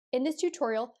In this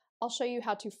tutorial, I'll show you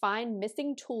how to find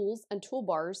missing tools and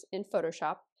toolbars in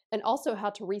Photoshop, and also how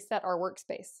to reset our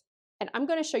workspace. And I'm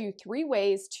going to show you 3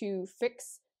 ways to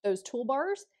fix those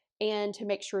toolbars and to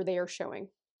make sure they are showing.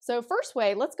 So first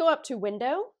way, let's go up to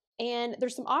Window, and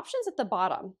there's some options at the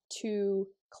bottom to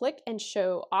click and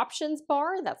show Options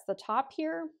bar, that's the top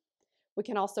here. We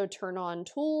can also turn on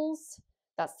Tools,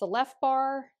 that's the left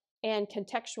bar, and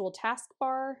Contextual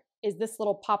Taskbar is this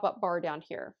little pop-up bar down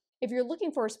here. If you're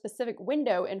looking for a specific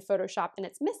window in Photoshop and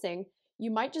it's missing,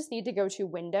 you might just need to go to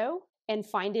Window and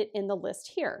find it in the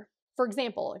list here. For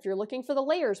example, if you're looking for the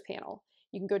Layers panel,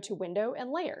 you can go to Window and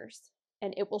Layers,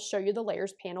 and it will show you the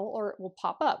Layers panel, or it will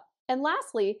pop up. And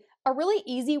lastly, a really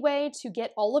easy way to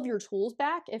get all of your tools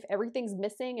back if everything's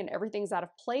missing and everything's out of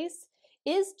place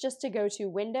is just to go to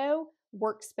Window,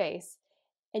 Workspace,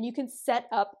 and you can set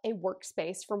up a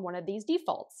workspace from one of these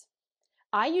defaults.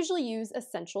 I usually use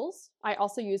Essentials. I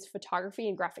also use Photography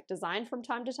and Graphic Design from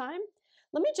time to time.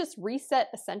 Let me just reset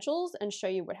Essentials and show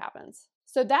you what happens.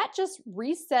 So that just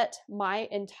reset my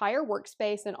entire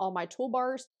workspace and all my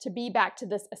toolbars to be back to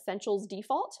this Essentials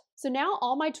default. So now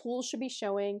all my tools should be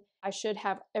showing. I should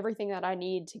have everything that I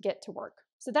need to get to work.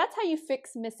 So that's how you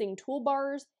fix missing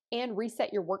toolbars and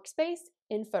reset your workspace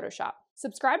in Photoshop.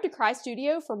 Subscribe to Crye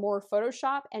Studio for more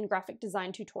Photoshop and graphic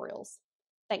design tutorials.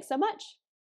 Thanks so much.